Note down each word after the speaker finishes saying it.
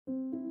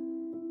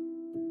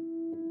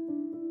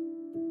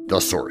The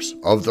source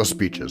of the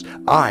speeches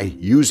I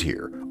use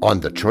here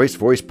on the Choice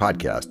Voice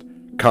podcast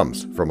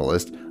comes from a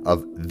list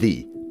of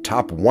the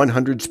top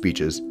 100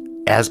 speeches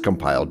as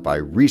compiled by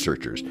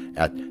researchers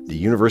at the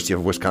University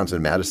of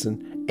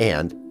Wisconsin-Madison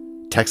and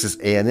Texas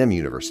A&M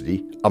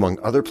University, among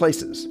other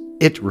places.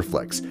 It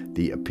reflects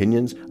the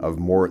opinions of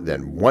more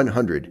than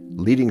 100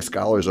 leading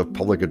scholars of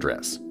public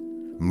address.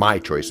 My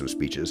choice of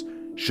speeches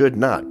should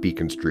not be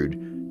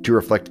construed to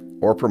reflect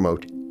or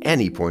promote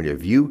any point of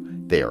view.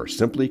 They are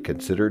simply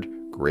considered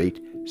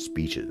great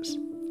speeches.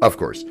 Of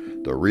course,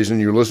 the reason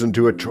you listen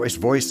to a choice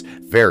voice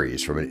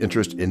varies from an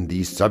interest in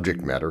the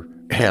subject matter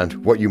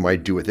and what you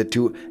might do with it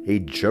to a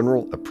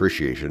general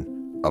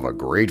appreciation of a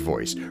great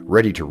voice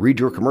ready to read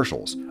your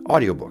commercials,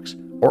 audiobooks,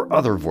 or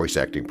other voice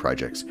acting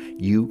projects.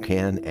 You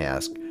can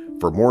ask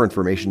for more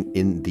information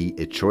in the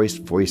Choice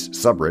Voice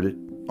subreddit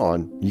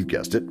on, you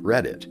guessed it,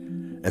 Reddit.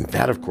 And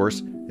that, of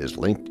course, is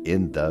linked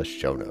in the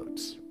show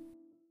notes.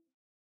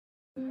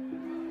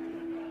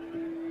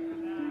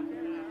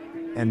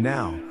 And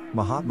now,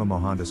 Mahatma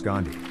Mohandas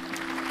Gandhi.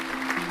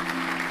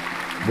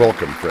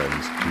 Welcome,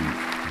 friends,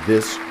 to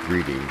this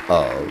reading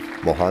of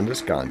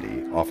Mohandas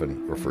Gandhi,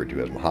 often referred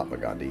to as Mahatma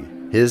Gandhi,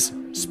 his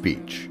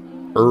speech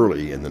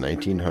early in the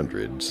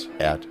 1900s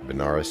at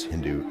Benares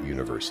Hindu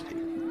University.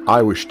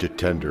 I wish to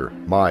tender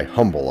my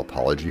humble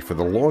apology for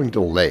the long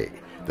delay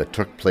that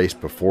took place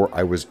before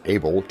I was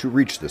able to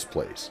reach this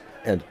place,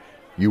 and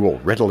you will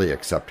readily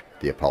accept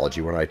the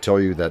apology when I tell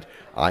you that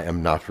I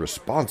am not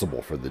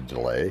responsible for the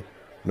delay,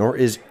 nor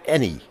is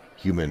any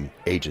human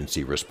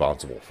agency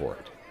responsible for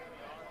it.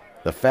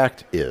 The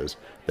fact is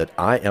that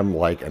I am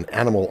like an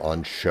animal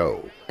on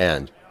show,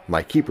 and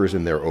my keepers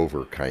in their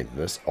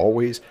overkindness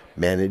always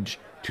manage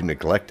to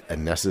neglect a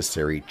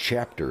necessary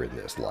chapter in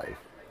this life,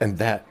 and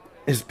that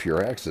is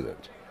pure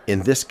accident.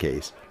 In this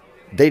case,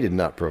 they did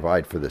not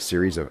provide for the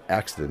series of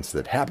accidents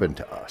that happened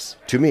to us,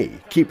 to me,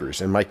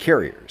 keepers, and my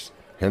carriers,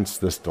 hence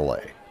this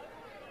delay.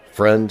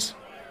 Friends,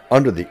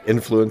 under the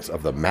influence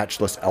of the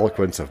matchless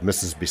eloquence of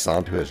Mrs.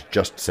 Besant, who has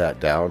just sat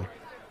down,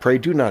 pray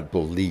do not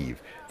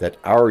believe that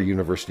our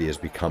university has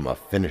become a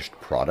finished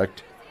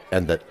product,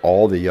 and that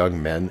all the young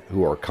men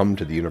who are come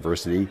to the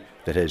university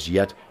that has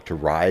yet to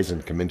rise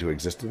and come into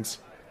existence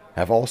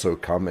have also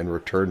come and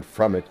returned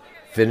from it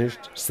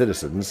finished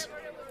citizens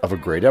of a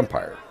great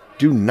empire.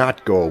 Do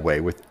not go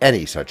away with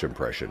any such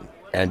impression,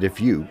 and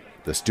if you,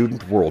 the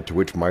student world to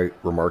which my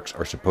remarks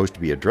are supposed to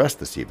be addressed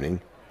this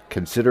evening,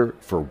 consider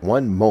for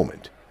one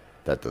moment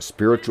that the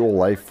spiritual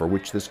life for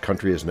which this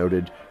country is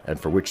noted and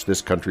for which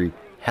this country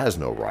has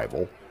no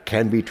rival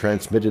can be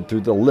transmitted through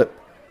the lip,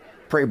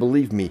 pray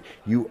believe me,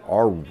 you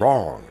are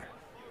wrong.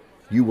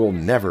 You will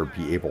never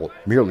be able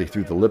merely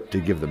through the lip to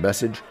give the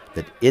message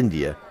that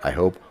India, I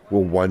hope,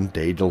 will one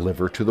day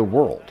deliver to the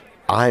world.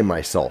 I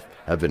myself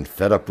have been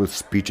fed up with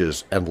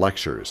speeches and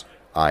lectures.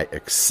 I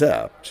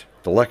accept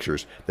the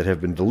lectures that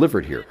have been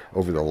delivered here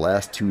over the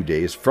last 2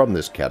 days from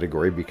this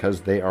category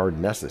because they are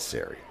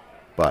necessary.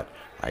 But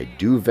I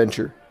do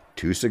venture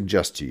to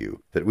suggest to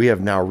you that we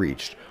have now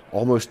reached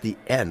almost the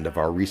end of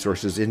our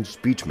resources in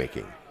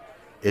speech-making.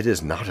 It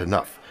is not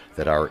enough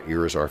that our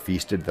ears are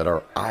feasted, that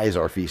our eyes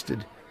are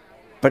feasted,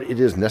 but it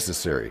is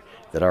necessary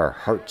that our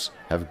hearts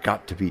have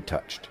got to be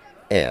touched,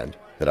 and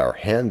that our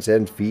hands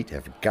and feet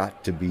have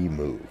got to be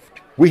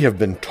moved. We have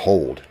been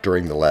told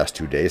during the last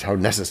 2 days how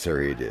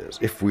necessary it is,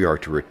 if we are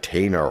to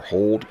retain our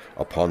hold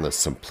upon the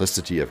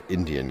simplicity of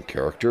Indian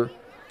character,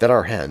 that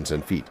our hands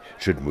and feet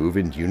should move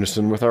in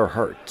unison with our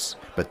hearts.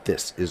 But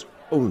this is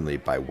only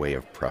by way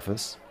of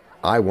preface.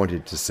 I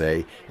wanted to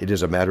say it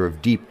is a matter of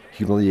deep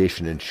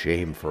humiliation and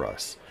shame for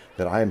us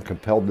that I am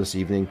compelled this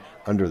evening,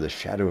 under the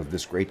shadow of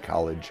this great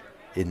college,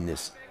 in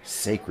this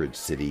sacred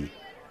city,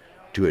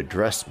 to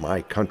address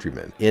my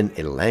countrymen in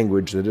a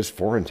language that is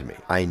foreign to me.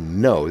 I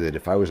know that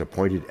if I was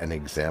appointed an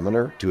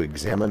examiner to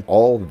examine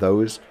all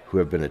those who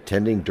have been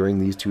attending during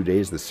these 2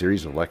 days the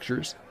series of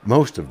lectures,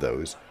 most of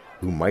those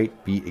who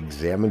might be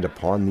examined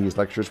upon these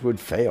lectures would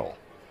fail.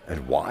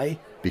 And why?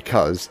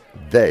 Because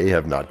they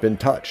have not been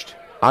touched.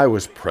 I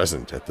was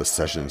present at the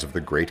sessions of the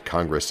Great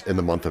Congress in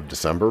the month of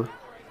December.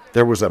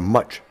 There was a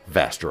much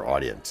vaster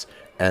audience,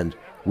 and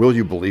will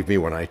you believe me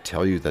when I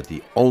tell you that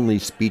the only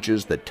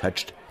speeches that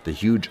touched the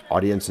huge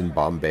audience in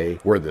Bombay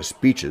were the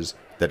speeches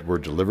that were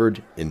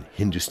delivered in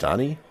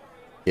Hindustani?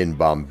 In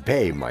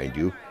Bombay, mind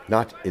you,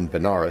 not in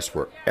Benares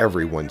where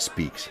everyone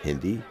speaks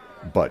Hindi,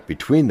 but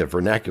between the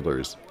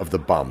vernaculars of the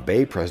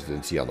Bombay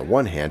presidency on the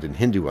one hand and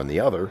Hindu on the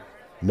other,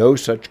 no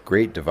such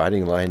great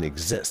dividing line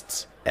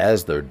exists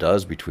as there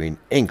does between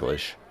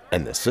English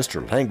and the sister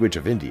language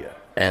of India,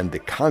 and the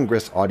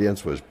Congress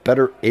audience was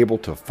better able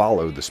to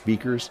follow the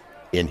speakers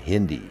in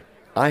Hindi.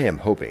 I am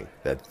hoping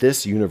that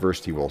this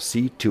university will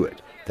see to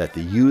it that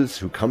the youths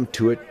who come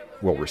to it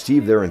will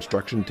receive their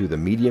instruction through the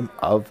medium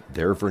of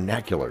their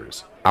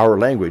vernaculars. Our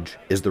language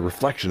is the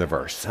reflection of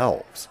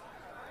ourselves.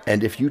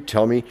 And if you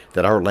tell me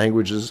that our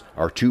languages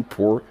are too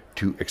poor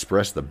to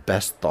express the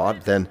best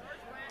thought, then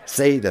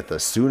say that the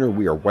sooner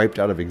we are wiped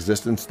out of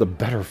existence, the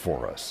better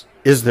for us.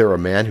 Is there a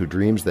man who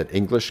dreams that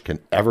English can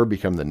ever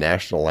become the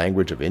national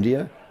language of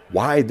India?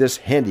 Why this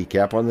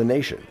handicap on the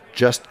nation?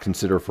 Just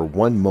consider for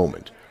one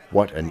moment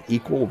what an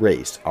equal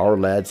race our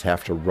lads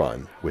have to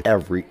run with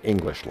every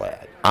English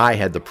lad. I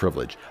had the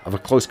privilege of a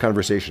close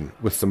conversation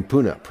with some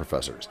Pune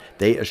professors.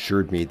 They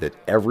assured me that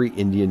every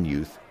Indian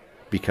youth,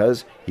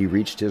 because he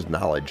reached his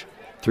knowledge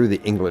through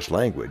the English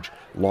language,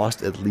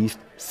 lost at least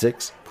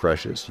 6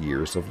 precious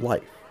years of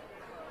life.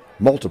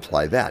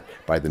 Multiply that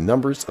by the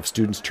numbers of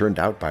students turned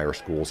out by our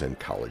schools and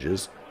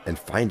colleges, and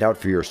find out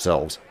for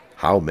yourselves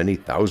how many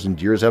thousand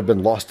years have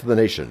been lost to the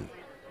nation.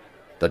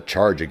 The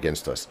charge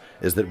against us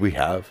is that we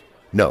have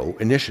no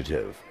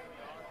initiative.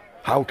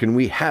 How can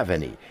we have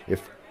any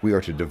if we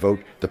are to devote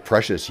the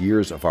precious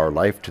years of our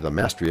life to the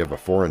mastery of a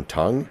foreign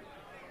tongue?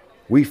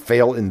 We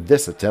fail in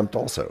this attempt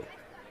also.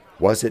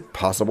 Was it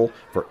possible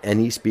for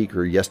any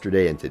speaker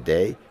yesterday and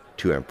today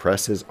to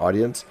impress his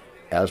audience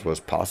as was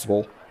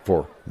possible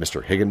for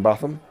Mr.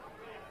 Higginbotham?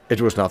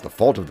 It was not the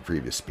fault of the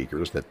previous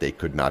speakers that they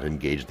could not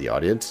engage the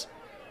audience.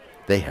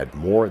 They had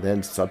more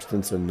than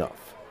substance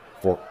enough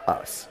for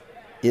us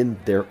in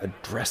their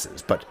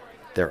addresses, but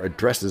their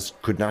addresses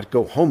could not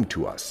go home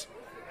to us.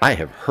 I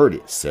have heard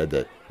it said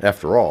that,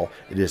 after all,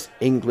 it is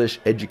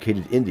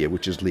English-educated India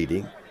which is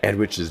leading and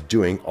which is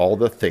doing all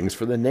the things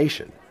for the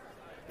nation.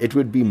 It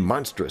would be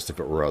monstrous if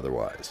it were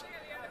otherwise.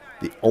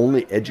 The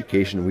only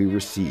education we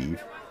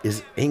receive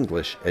is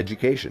English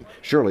education.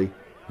 Surely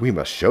we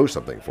must show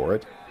something for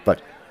it.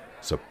 But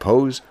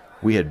suppose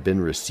we had been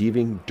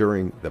receiving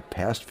during the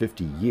past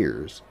 50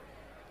 years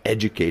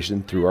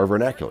education through our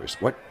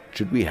vernaculars. What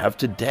should we have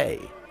today?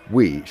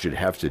 We should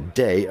have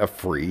today a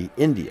free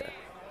India.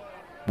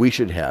 We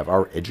should have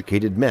our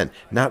educated men,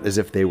 not as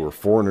if they were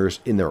foreigners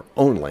in their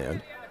own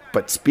land,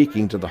 but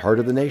speaking to the heart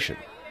of the nation.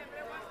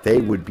 They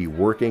would be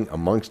working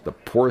amongst the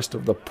poorest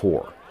of the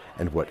poor,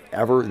 and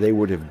whatever they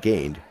would have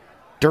gained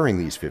during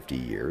these 50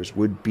 years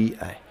would be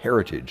a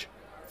heritage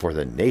for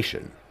the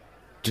nation.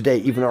 Today,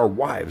 even our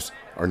wives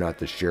are not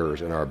the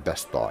sharers in our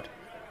best thought.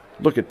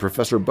 Look at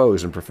Professor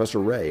Bose and Professor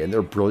Ray and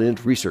their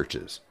brilliant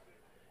researches.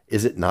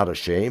 Is it not a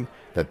shame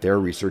that their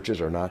researches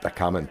are not the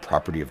common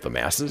property of the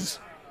masses?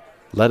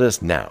 Let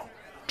us now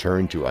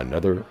turn to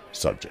another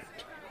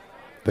subject.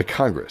 The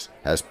Congress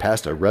has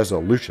passed a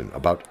resolution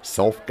about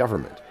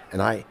self-government,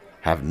 and I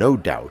have no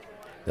doubt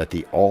that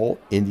the All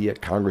India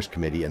Congress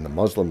Committee and the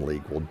Muslim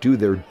League will do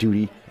their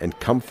duty and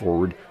come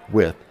forward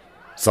with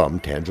some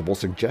tangible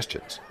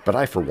suggestions. But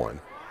I, for one,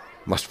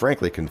 must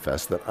frankly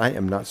confess that I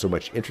am not so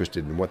much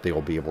interested in what they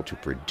will be able to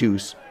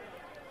produce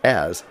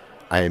as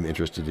I am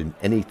interested in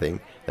anything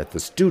that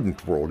the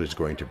student world is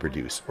going to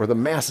produce or the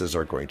masses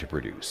are going to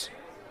produce.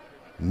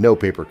 No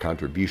paper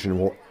contribution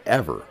will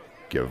ever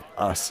give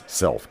us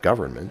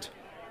self-government.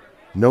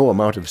 No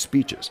amount of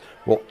speeches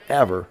will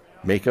ever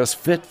make us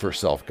fit for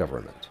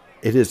self-government.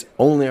 It is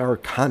only our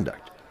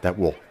conduct that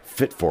will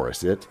fit for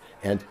us it,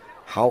 and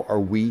how are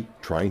we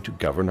trying to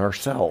govern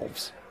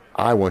ourselves?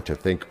 I want to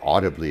think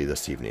audibly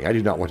this evening. I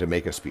do not want to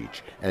make a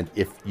speech, and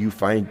if you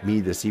find me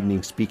this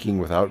evening speaking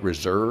without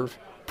reserve,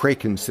 pray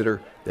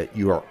consider that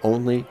you are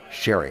only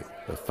sharing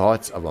the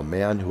thoughts of a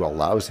man who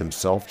allows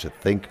himself to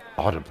think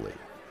audibly.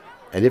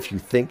 And if you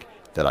think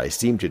that I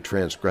seem to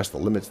transgress the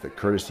limits that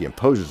courtesy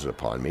imposes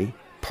upon me,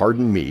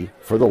 pardon me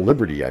for the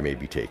liberty I may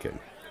be taken.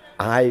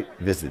 I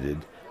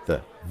visited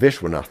the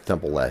Vishwanath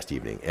temple last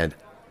evening, and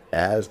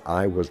as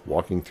I was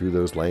walking through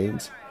those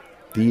lanes,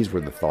 these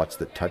were the thoughts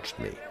that touched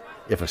me.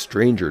 If a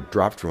stranger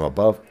dropped from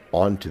above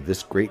onto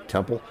this great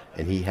temple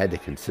and he had to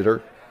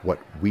consider what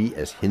we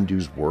as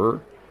Hindus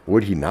were,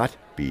 would he not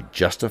be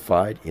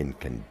justified in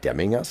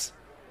condemning us?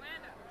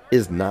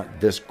 Is not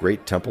this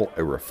great temple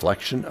a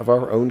reflection of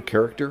our own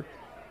character?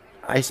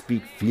 I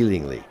speak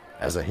feelingly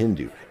as a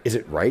Hindu. Is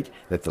it right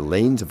that the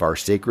lanes of our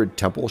sacred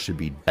temple should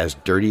be as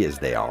dirty as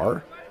they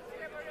are?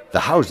 The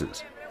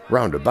houses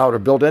round about are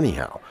built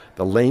anyhow.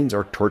 The lanes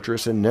are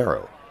tortuous and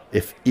narrow.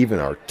 If even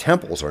our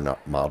temples are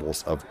not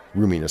models of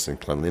roominess and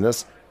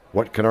cleanliness,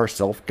 what can our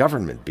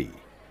self-government be?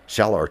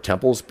 Shall our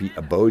temples be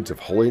abodes of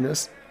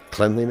holiness,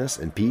 cleanliness,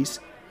 and peace,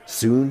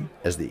 soon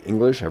as the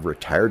English have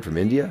retired from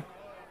India,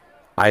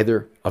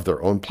 either of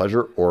their own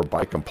pleasure or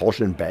by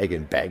compulsion bag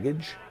and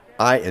baggage?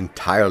 I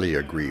entirely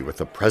agree with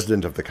the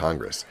President of the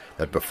Congress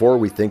that before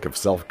we think of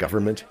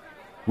self-government,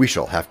 we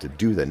shall have to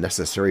do the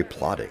necessary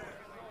plotting.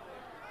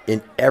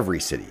 In every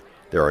city,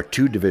 there are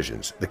 2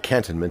 divisions, the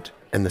cantonment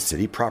and the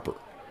city proper.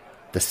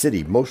 The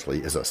city mostly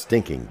is a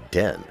stinking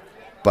den,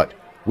 but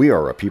we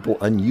are a people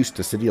unused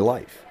to city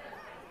life.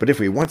 But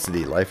if we want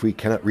city life, we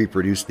cannot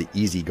reproduce the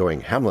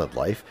easy-going hamlet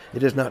life.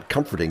 It is not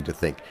comforting to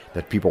think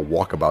that people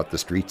walk about the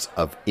streets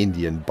of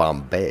Indian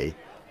Bombay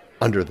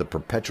under the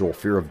perpetual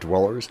fear of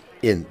dwellers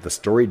in the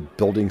storied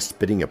buildings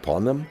spitting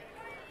upon them.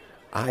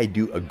 I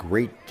do a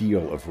great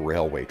deal of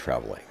railway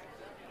traveling.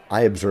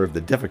 I observe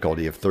the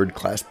difficulty of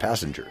third-class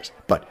passengers,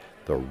 but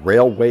the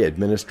railway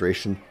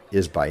administration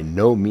is by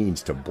no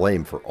means to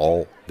blame for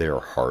all their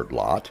hard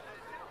lot.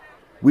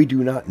 We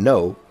do not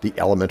know the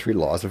elementary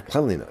laws of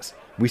cleanliness.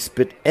 We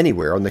spit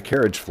anywhere on the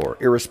carriage floor,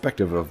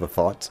 irrespective of the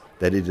thoughts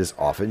that it is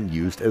often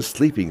used as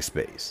sleeping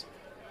space.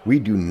 We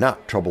do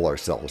not trouble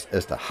ourselves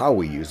as to how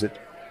we use it.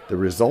 The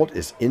result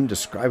is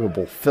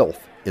indescribable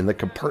filth in the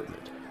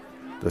compartment.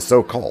 The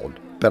so-called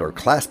better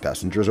class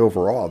passengers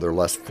overawe their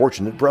less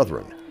fortunate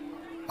brethren.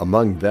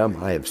 Among them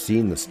I have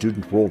seen the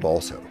student world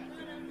also.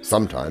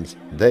 Sometimes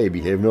they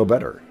behave no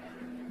better.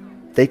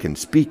 They can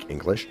speak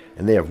English,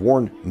 and they have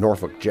worn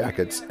Norfolk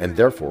jackets, and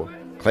therefore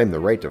claim the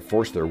right to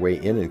force their way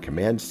in and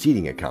command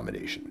seating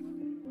accommodation.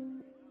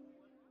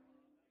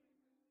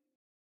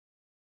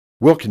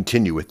 We'll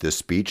continue with this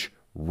speech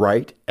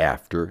right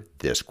after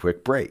this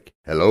quick break.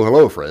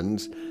 Hello,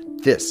 friends.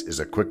 This is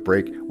a quick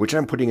break which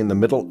I'm putting in the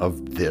middle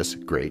of this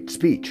great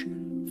speech.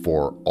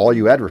 For all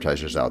you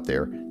advertisers out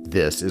there,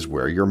 this is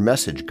where your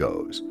message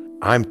goes.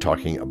 I'm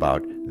talking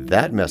about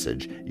that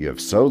message you have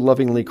so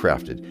lovingly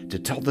crafted to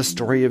tell the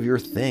story of your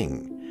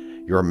thing.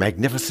 Your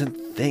magnificent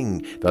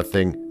thing, the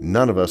thing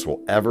none of us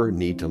will ever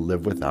need to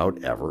live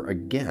without ever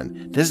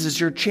again. This is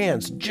your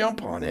chance.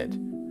 Jump on it.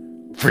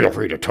 Feel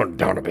free to tone it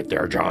down a bit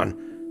there, John.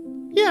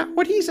 Yeah,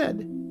 what he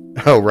said.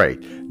 Oh,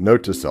 right.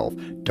 Note to self,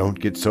 don't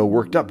get so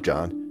worked up,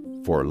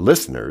 John. For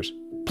listeners,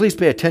 please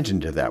pay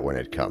attention to that when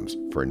it comes.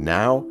 For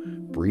now,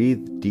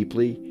 breathe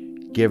deeply,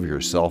 give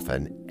yourself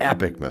an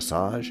epic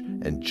massage,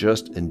 and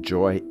just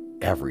enjoy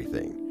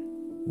everything.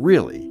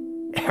 Really,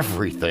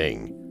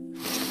 everything.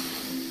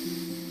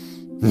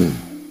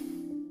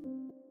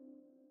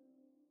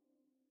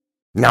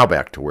 Now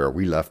back to where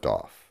we left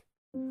off.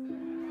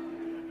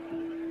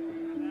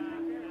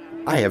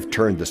 I have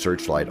turned the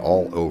searchlight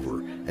all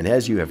over, and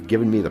as you have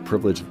given me the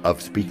privilege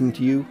of speaking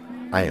to you,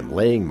 I am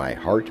laying my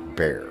heart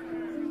bare.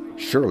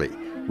 Surely,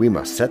 we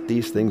must set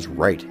these things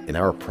right in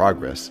our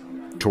progress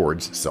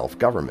towards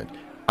self-government.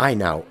 I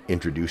now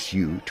introduce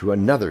you to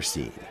another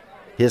scene.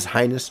 His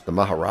Highness the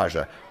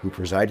Maharaja, who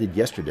presided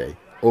yesterday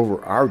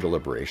over our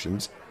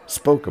deliberations,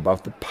 spoke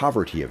about the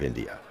poverty of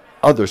India.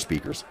 Other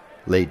speakers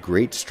laid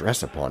great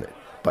stress upon it.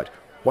 But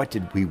what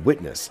did we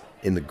witness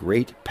in the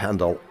great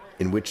pandal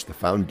in which the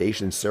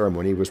foundation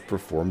ceremony was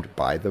performed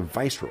by the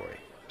Viceroy?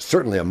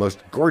 Certainly a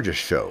most gorgeous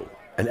show,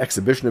 an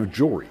exhibition of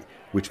jewelry,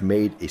 which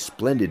made a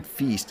splendid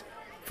feast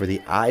for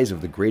the eyes of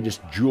the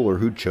greatest jeweler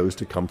who chose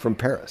to come from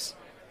Paris.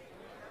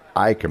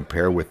 I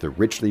compare with the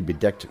richly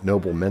bedecked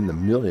noblemen the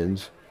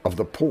millions of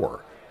the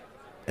poor,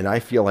 and I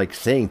feel like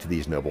saying to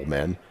these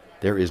noblemen,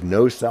 there is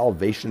no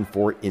salvation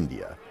for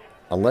India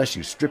unless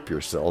you strip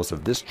yourselves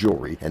of this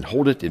jewelry and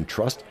hold it in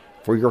trust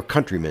for your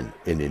countrymen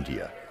in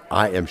India.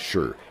 I am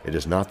sure it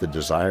is not the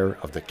desire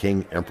of the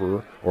King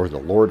Emperor or the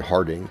Lord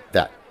Harding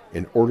that,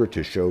 in order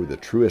to show the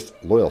truest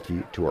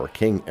loyalty to our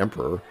King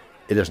Emperor,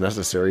 it is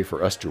necessary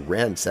for us to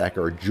ransack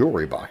our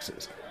jewelry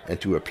boxes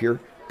and to appear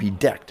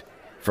bedecked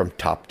from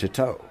top to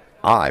toe.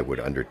 I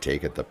would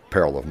undertake at the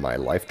peril of my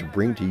life to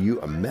bring to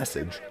you a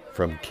message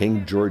from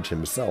King George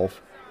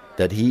himself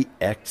that he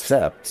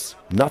accepts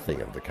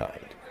nothing of the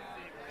kind.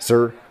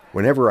 Sir,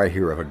 whenever I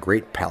hear of a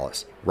great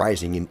palace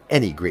rising in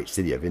any great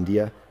city of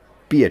India,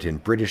 be it in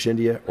British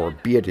India or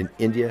be it in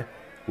India,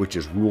 which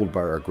is ruled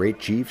by our great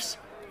chiefs,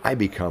 I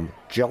become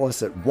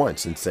jealous at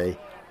once and say,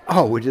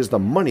 oh, it is the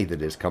money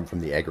that has come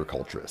from the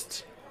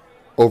agriculturists.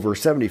 Over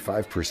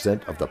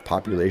 75% of the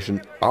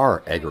population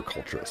are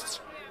agriculturists,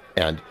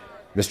 and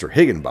Mr.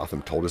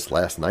 Higginbotham told us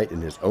last night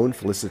in his own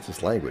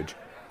felicitous language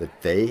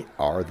that they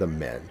are the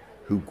men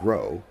who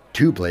grow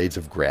 2 blades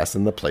of grass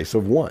in the place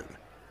of 1.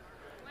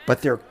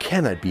 But there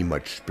cannot be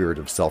much spirit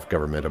of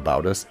self-government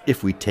about us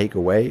if we take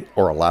away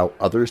or allow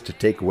others to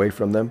take away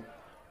from them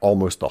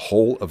almost the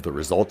whole of the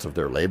results of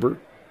their labor.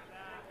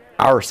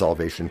 Our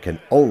salvation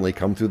can only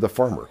come through the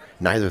farmer.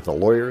 Neither the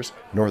lawyers,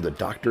 nor the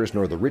doctors,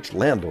 nor the rich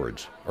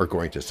landlords are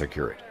going to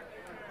secure it.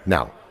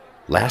 Now,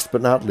 last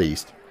but not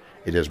least,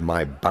 it is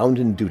my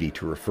bounden duty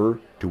to refer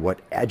to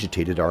what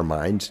agitated our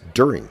minds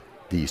during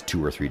these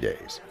 2 or 3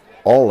 days.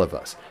 All of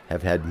us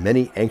have had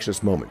many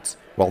anxious moments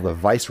while the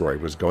Viceroy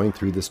was going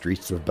through the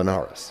streets of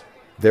Benares.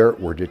 There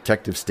were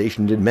detectives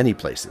stationed in many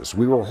places.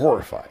 We were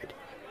horrified.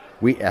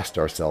 We asked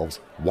ourselves,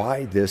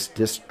 why this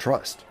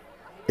distrust?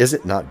 Is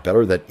it not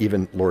better that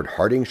even Lord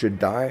Harding should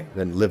die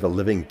than live a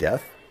living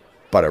death?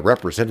 But a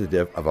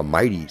representative of a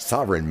mighty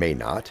sovereign may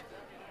not.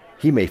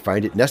 He may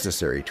find it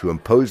necessary to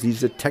impose these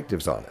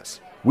detectives on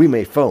us. We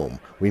may foam,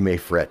 we may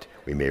fret,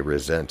 we may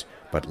resent,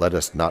 but let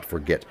us not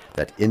forget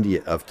that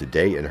India of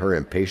today in her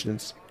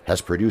impatience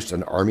has produced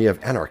an army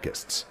of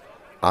anarchists.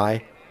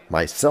 I,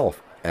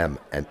 myself, am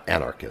an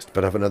anarchist,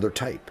 but of another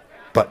type.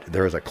 But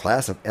there is a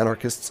class of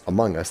anarchists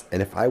among us,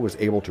 and if I was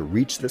able to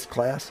reach this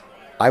class,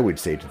 I would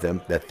say to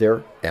them that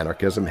their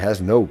anarchism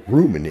has no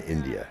room in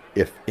India.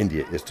 If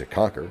India is to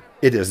conquer,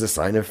 it is a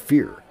sign of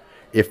fear.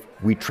 If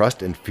we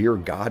trust and fear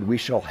God, we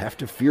shall have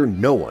to fear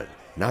no one.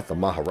 Not the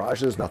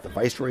Maharajas, not the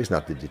Viceroys,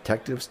 not the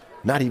detectives,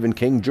 not even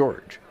King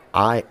George.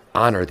 I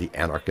honor the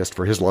anarchist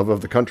for his love of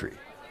the country.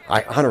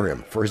 I honor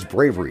him for his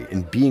bravery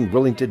in being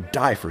willing to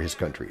die for his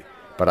country.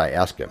 But I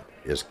ask him,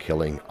 is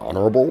killing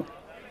honorable?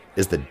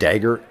 Is the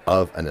dagger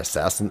of an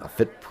assassin a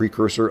fit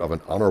precursor of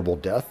an honorable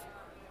death?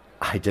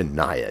 I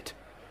deny it.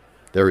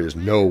 There is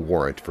no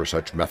warrant for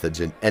such methods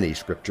in any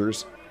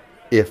scriptures.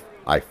 If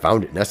I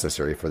found it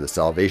necessary for the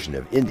salvation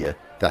of India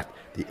that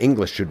the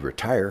English should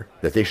retire,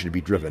 that they should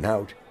be driven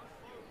out,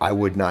 I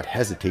would not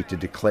hesitate to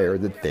declare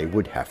that they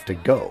would have to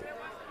go.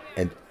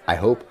 And I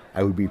hope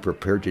I would be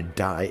prepared to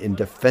die in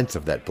defense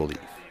of that belief.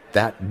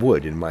 That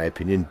would, in my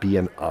opinion, be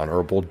an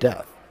honorable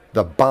death.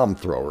 The bomb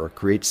thrower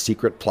creates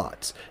secret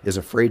plots, is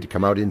afraid to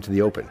come out into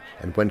the open,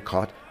 and when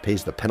caught,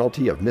 pays the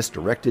penalty of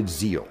misdirected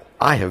zeal.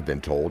 I have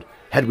been told,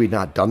 had we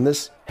not done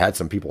this, had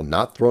some people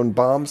not thrown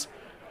bombs,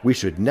 we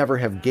should never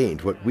have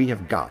gained what we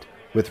have got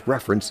with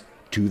reference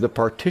to the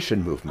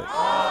partition movement.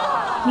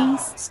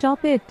 Please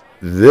stop it.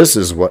 This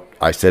is what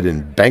I said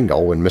in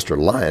Bengal when Mr.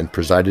 Lyon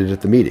presided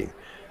at the meeting.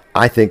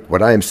 I think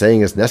what I am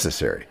saying is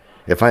necessary.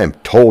 If I am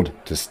told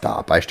to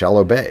stop, I shall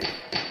obey.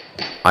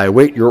 I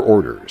await your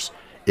orders.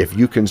 If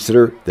you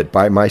consider that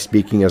by my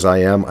speaking as I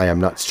am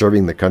not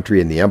serving the country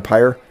and the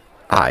empire,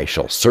 I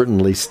shall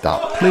certainly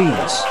stop.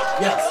 Please,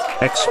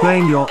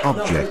 explain your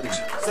object.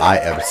 I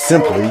am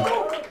simply...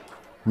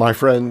 My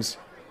friends,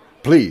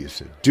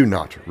 please do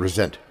not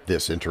resent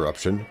this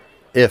interruption.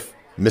 If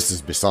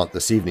Mrs. Besant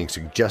this evening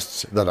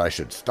suggests that I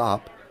should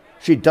stop,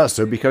 she does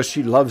so because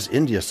she loves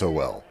India so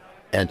well,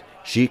 and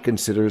she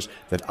considers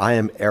that I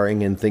am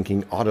erring in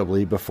thinking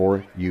audibly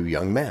before you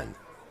young men.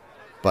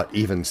 But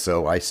even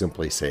so, I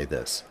simply say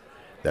this,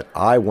 that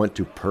I want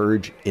to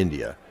purge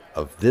India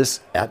of this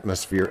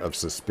atmosphere of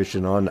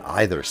suspicion on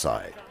either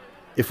side.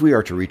 If we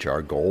are to reach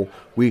our goal,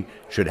 we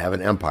should have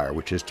an empire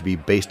which is to be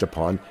based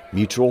upon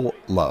mutual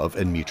love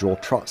and mutual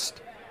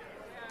trust.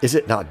 Is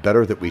it not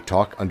better that we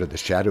talk under the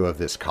shadow of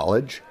this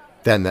college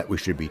than that we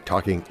should be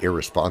talking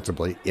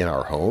irresponsibly in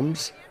our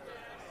homes?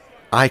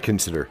 I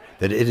consider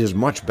that it is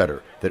much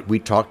better that we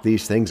talk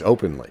these things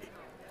openly.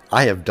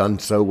 I have done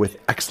so with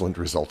excellent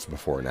results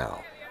before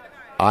now.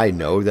 I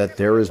know that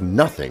there is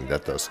nothing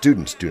that the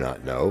students do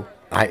not know.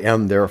 I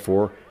am,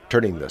 therefore,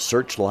 turning the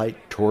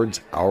searchlight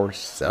towards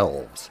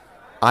ourselves.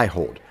 I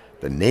hold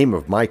the name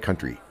of my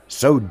country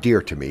so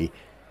dear to me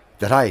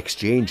that I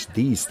exchange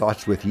these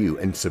thoughts with you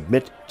and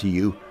submit to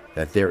you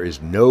that there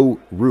is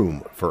no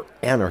room for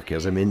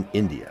anarchism in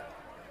India.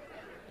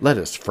 Let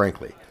us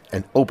frankly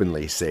and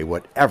openly say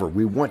whatever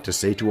we want to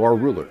say to our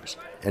rulers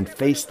and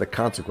face the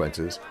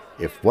consequences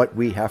if what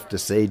we have to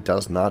say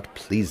does not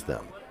please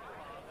them.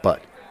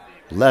 But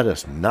let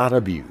us not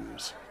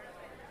abuse.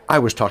 I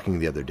was talking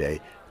the other day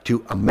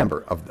to a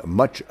member of the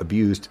much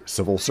abused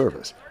civil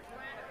service.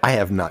 I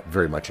have not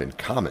very much in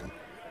common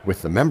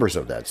with the members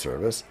of that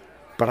service,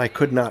 but I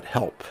could not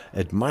help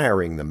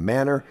admiring the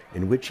manner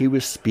in which he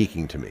was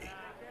speaking to me.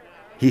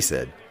 He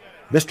said,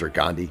 "Mr.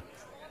 Ghandi,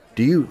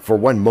 do you for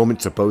one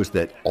moment suppose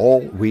that all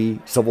we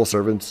civil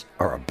servants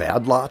are a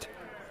bad lot,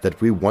 that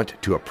we want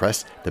to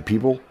oppress the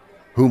people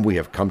whom we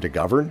have come to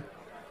govern?"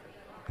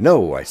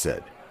 "No," I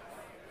said.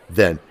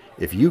 "Then,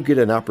 if you get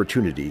an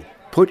opportunity,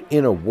 put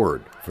in a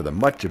word for the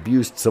much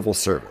abused civil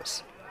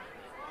service."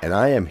 And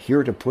I am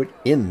here to put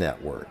in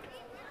that word.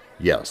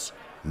 Yes,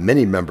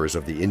 many members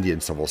of the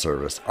Indian civil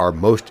service are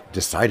most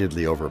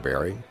decidedly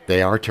overbearing.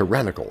 They are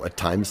tyrannical, at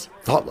times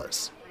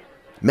thoughtless.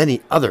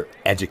 Many other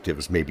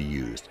adjectives may be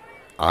used.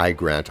 I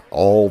grant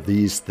all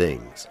these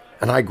things,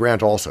 and I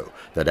grant also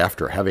that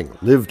after having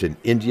lived in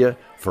India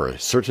for a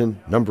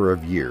certain number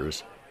of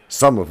years,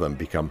 some of them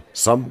become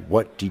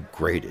somewhat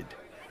degraded.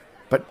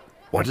 But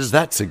what does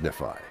that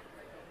signify?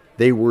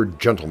 They were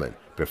gentlemen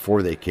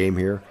before they came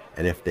here,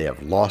 and if they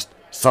have lost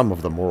some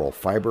of the moral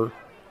fiber,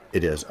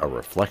 it is a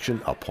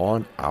reflection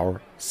upon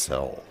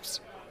ourselves.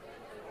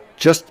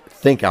 Just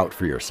think out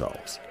for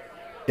yourselves.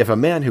 If a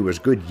man who was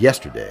good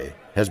yesterday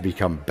has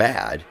become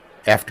bad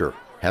after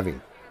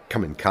having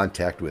come in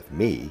contact with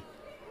me,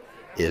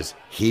 is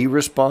he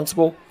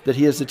responsible that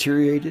he has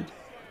deteriorated?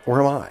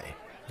 Or am I?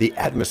 The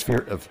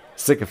atmosphere of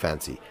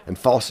sycophancy and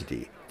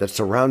falsity that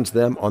surrounds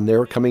them on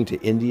their coming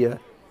to India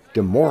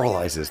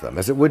demoralizes them,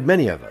 as it would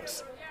many of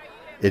us.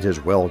 It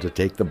is well to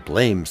take the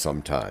blame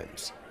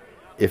sometimes.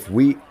 If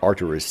we are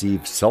to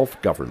receive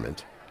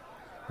self-government,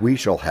 we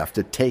shall have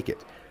to take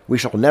it. We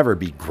shall never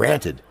be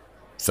granted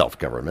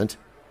self-government.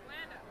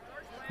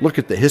 Look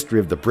at the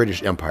history of the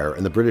British Empire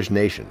and the British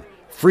nation.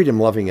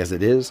 Freedom-loving as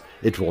it is,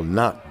 it will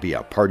not be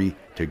a party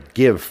to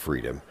give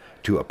freedom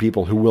to a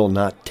people who will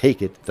not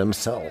take it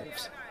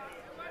themselves.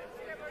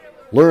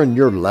 Learn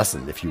your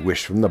lesson, if you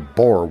wish, from the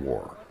Boer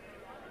War.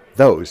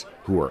 Those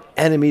who were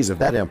enemies of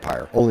that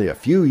empire only a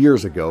few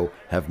years ago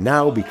have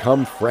now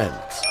become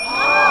friends.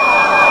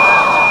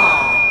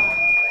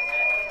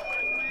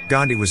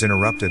 Gandhi was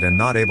interrupted and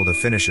not able to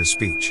finish his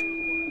speech.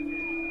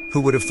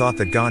 Who would have thought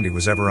that Gandhi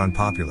was ever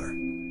unpopular?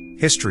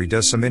 History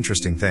does some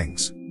interesting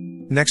things.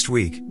 Next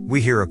week, we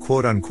hear a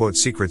quote-unquote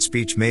secret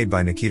speech made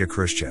by Nikita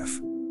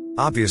Khrushchev.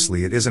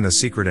 Obviously it isn't a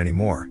secret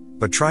anymore,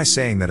 but try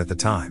saying that at the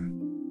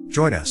time.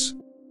 Join us.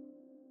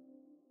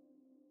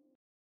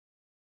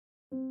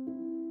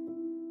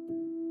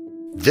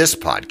 This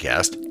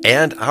podcast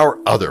and our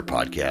other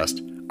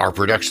podcast are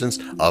productions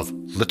of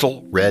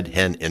Little Red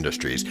Hen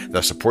Industries.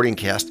 The supporting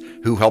cast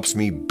who helps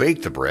me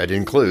bake the bread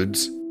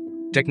includes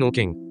Techno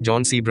King,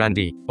 John C.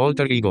 Brandy,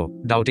 Alter Ego,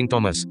 Doubting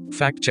Thomas,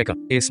 Fact Checker,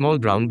 A Small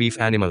Brown Beef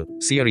Animal,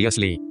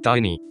 Seriously,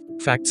 Tiny.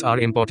 Facts are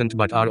important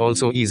but are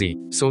also easy.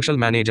 Social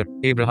Manager,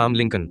 Abraham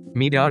Lincoln,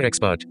 Media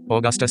Expert,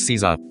 Augustus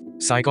Caesar.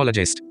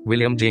 Psychologist,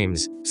 William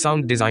James.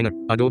 Sound Designer,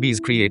 Adobe's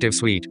Creative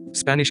Suite.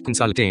 Spanish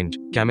Consultant,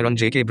 Cameron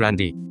J.K.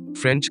 Brandy.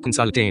 French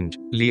Consultant,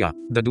 Leah,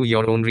 the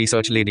Do-Your-Own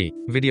Research Lady.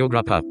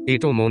 Videographer,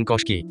 Eto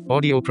Monkoshki.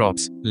 Audio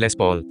Props, Les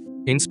Paul.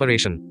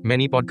 Inspiration,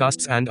 many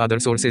podcasts and other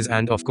sources,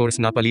 and of course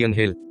Napoleon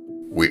Hill.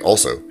 We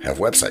also have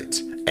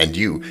websites, and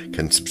you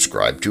can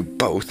subscribe to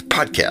both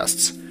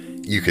podcasts.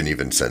 You can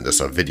even send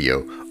us a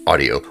video,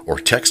 audio, or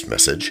text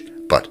message,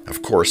 but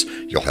of course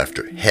you'll have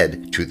to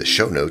head to the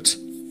show notes,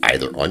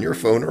 either on your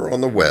phone or on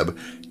the web,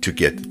 to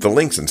get the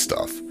links and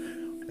stuff.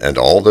 And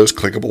all those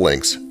clickable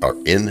links are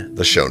in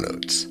the show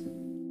notes.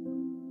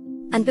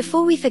 And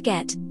before we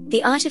forget,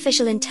 the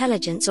artificial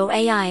intelligence or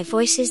AI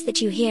voices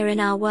that you hear in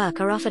our work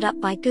are offered up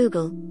by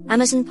Google,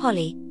 Amazon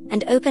Polly,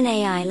 and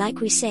OpenAI,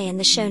 like we say in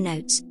the show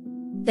notes.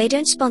 They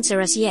don't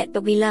sponsor us yet,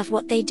 but we love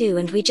what they do,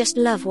 and we just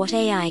love what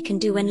AI can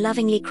do when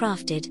lovingly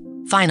crafted.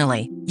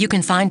 Finally, you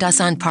can find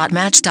us on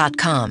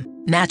podmatch.com,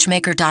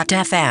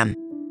 matchmaker.fm,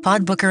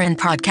 Podbooker, and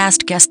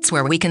Podcast Guests,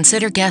 where we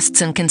consider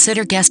guests and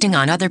consider guesting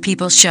on other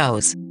people's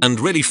shows. And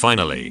really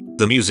finally,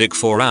 the music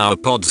for our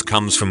pods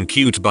comes from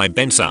Cute by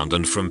Ben Sound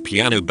and from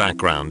Piano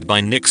Background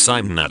by Nick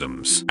Simon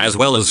Adams, as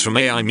well as from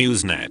AI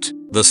MuseNet.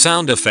 The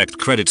sound effect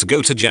credits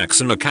go to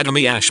Jackson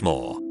Academy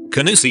Ashmore,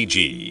 Canusi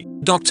G,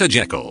 Dr.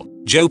 Jekyll,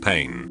 Joe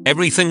Payne,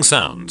 Everything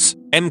Sounds,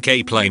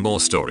 MK Play More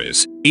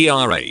Stories,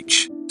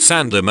 ERH,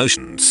 Sand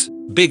Emotions,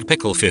 Big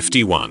Pickle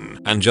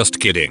 51, and Just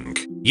Kidding.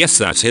 Yes,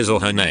 that's his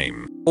or her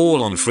name.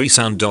 All on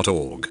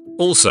freesound.org.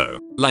 Also,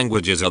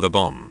 languages are the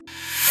bomb.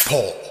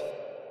 Paul.